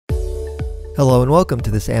Hello and welcome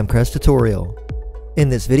to this Amcrest tutorial. In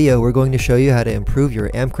this video we're going to show you how to improve your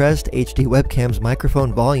Amcrest HD webcam's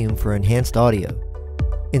microphone volume for enhanced audio.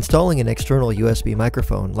 Installing an external USB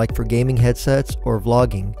microphone, like for gaming headsets or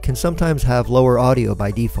vlogging, can sometimes have lower audio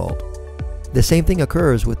by default. The same thing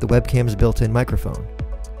occurs with the webcam's built-in microphone.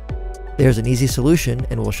 There's an easy solution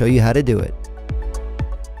and we'll show you how to do it.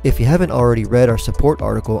 If you haven't already read our support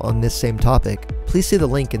article on this same topic, please see the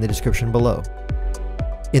link in the description below.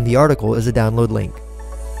 In the article is a download link.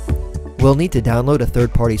 We'll need to download a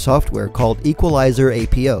third-party software called Equalizer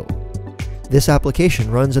Apo. This application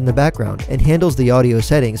runs in the background and handles the audio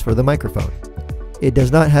settings for the microphone. It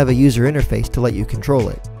does not have a user interface to let you control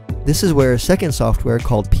it. This is where a second software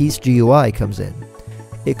called ProHD comes in.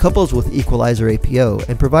 It couples with Equalizer Apo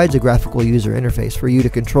and provides a graphical user interface for you to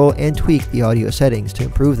control and tweak the audio settings to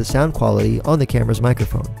improve the sound quality on the camera's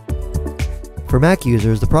microphone. For Mac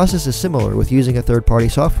users, the process is similar with using a third-party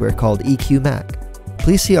software called EQ Mac.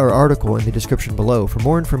 Please see our article in the description below for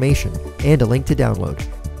more information and a link to download.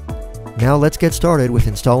 Now let's get started with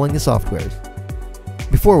installing the softwares.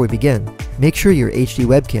 Before we begin, make sure your HD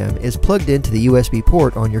webcam is plugged into the USB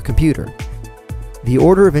port on your computer. The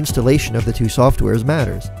order of installation of the two softwares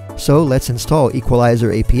matters, so let's install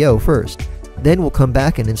Equalizer Apo first. Then we'll come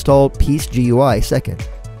back and install ProHD second.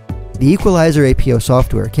 The Equalizer Apo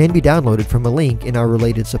software can be downloaded from a link in our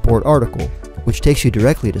related support article, which takes you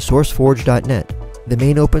directly to sourceforge.net, the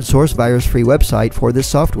main open source virus-free website for this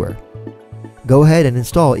software. Go ahead and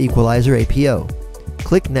install Equalizer Apo.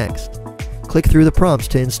 Click Next. Click through the prompts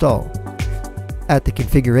to install. At the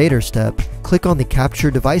Configurator step, click on the Capture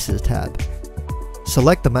Devices tab.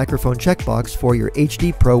 Select the microphone checkbox for your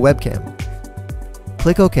HD Pro webcam.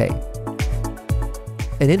 Click OK.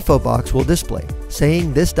 An info box will display,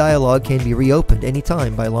 saying this dialog can be reopened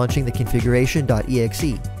anytime by launching the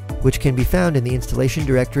configuration.exe, which can be found in the installation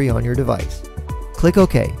directory on your device. Click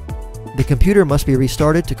OK. The computer must be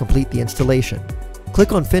restarted to complete the installation.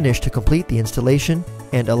 Click on Finish to complete the installation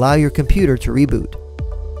and allow your computer to reboot.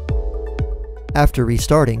 After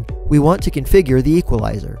restarting, we want to configure the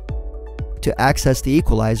equalizer. To access the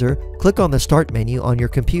equalizer, click on the Start menu on your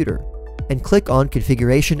computer and click on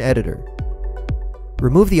Configuration Editor.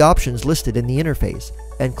 Remove the options listed in the interface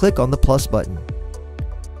and click on the plus button.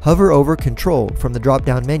 Hover over Control from the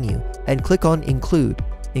drop-down menu and click on Include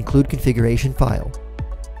Configuration File.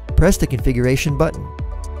 Press the Configuration button.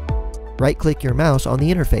 Right-click your mouse on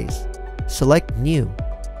the interface, select New,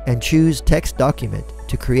 and choose Text Document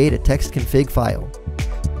to create a text config file.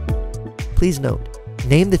 Please note,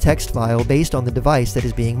 name the text file based on the device that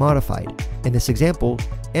is being modified, in this example,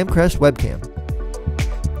 Amcrest Webcam.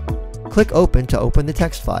 Click Open to open the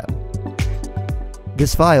text file.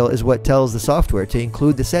 This file is what tells the software to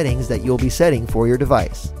include the settings that you'll be setting for your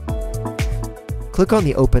device. Click on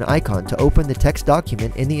the Open icon to open the text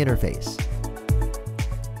document in the interface.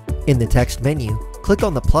 In the text menu, click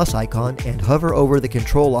on the plus icon and hover over the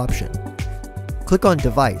Control option. Click on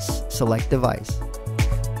Device, select Device.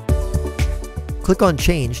 Click on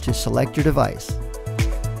Change to select your device.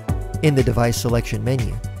 In the Device Selection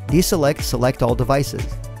menu, deselect Select All Devices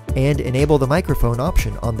and enable the microphone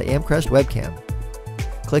option on the Amcrest webcam.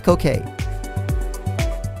 Click OK.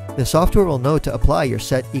 The software will know to apply your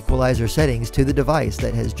set equalizer settings to the device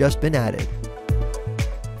that has just been added.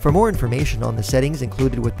 For more information on the settings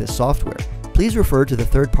included with this software, please refer to the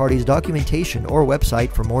third party's documentation or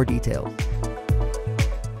website for more details.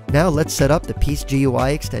 Now let's set up the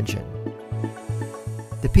ProHD extension.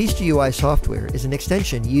 The ProHD software is an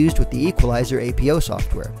extension used with the Equalizer Apo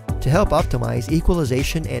software to help optimize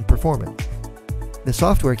equalization and performance. The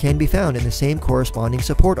software can be found in the same corresponding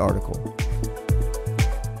support article.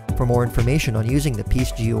 For more information on using the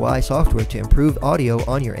ProHD software to improve audio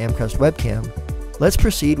on your Amcrest webcam, let's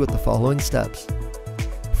proceed with the following steps.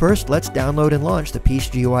 First, let's download and launch the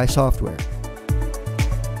ProHD software.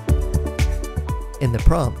 In the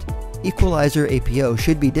prompt, Equalizer Apo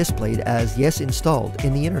should be displayed as Yes Installed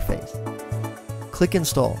in the interface. Click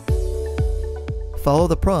Install. Follow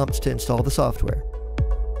the prompts to install the software.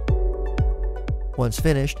 Once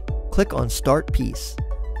finished, click on Start Piece.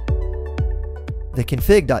 The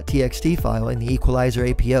config.txt file in the Equalizer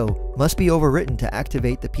Apo must be overwritten to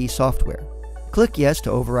activate the P software. Click Yes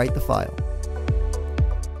to overwrite the file.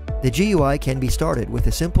 The GUI can be started with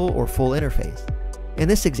a simple or full interface. In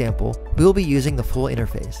this example, we will be using the full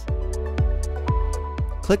interface.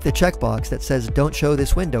 Click the checkbox that says Don't show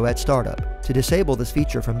this window at startup to disable this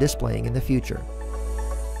feature from displaying in the future.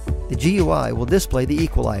 The GUI will display the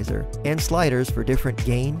equalizer and sliders for different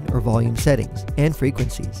gain or volume settings and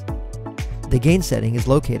frequencies. The gain setting is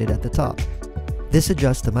located at the top. This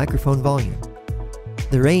adjusts the microphone volume.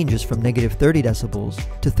 The range is from -30 decibels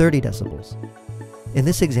to 30 decibels. In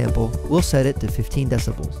this example, we'll set it to 15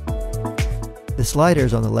 decibels. The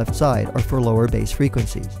sliders on the left side are for lower bass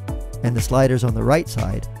frequencies, and the sliders on the right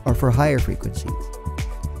side are for higher frequencies.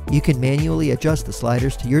 You can manually adjust the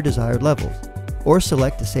sliders to your desired levels, or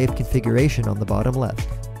select a saved configuration on the bottom left.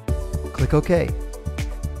 Click OK,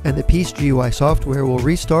 and the Piece GUI software will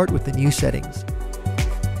restart with the new settings.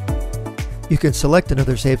 You can select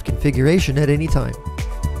another saved configuration at any time.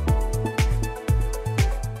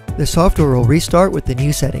 The software will restart with the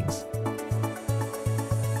new settings.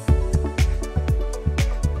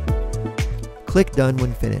 Click Done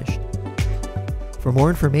when finished. For more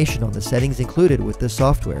information on the settings included with this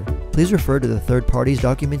software, please refer to the third party's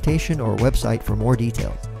documentation or website for more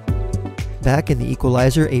details. Back in the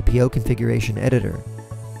Equalizer Apo configuration editor,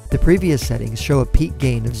 the previous settings show a peak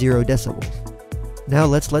gain of 0 decibels. Now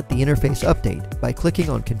let's let the interface update by clicking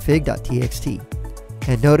on config.txt,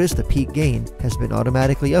 and notice the peak gain has been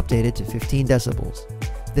automatically updated to 15 decibels,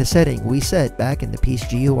 the setting we set back in the Piece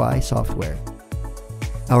GUI software.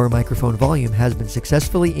 Our microphone volume has been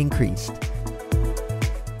successfully increased.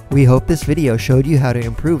 We hope this video showed you how to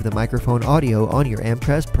improve the microphone audio on your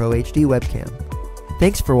Amcrest ProHD webcam.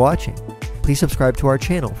 Thanks for watching. Please subscribe to our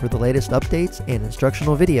channel for the latest updates and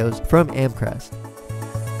instructional videos from Amcrest.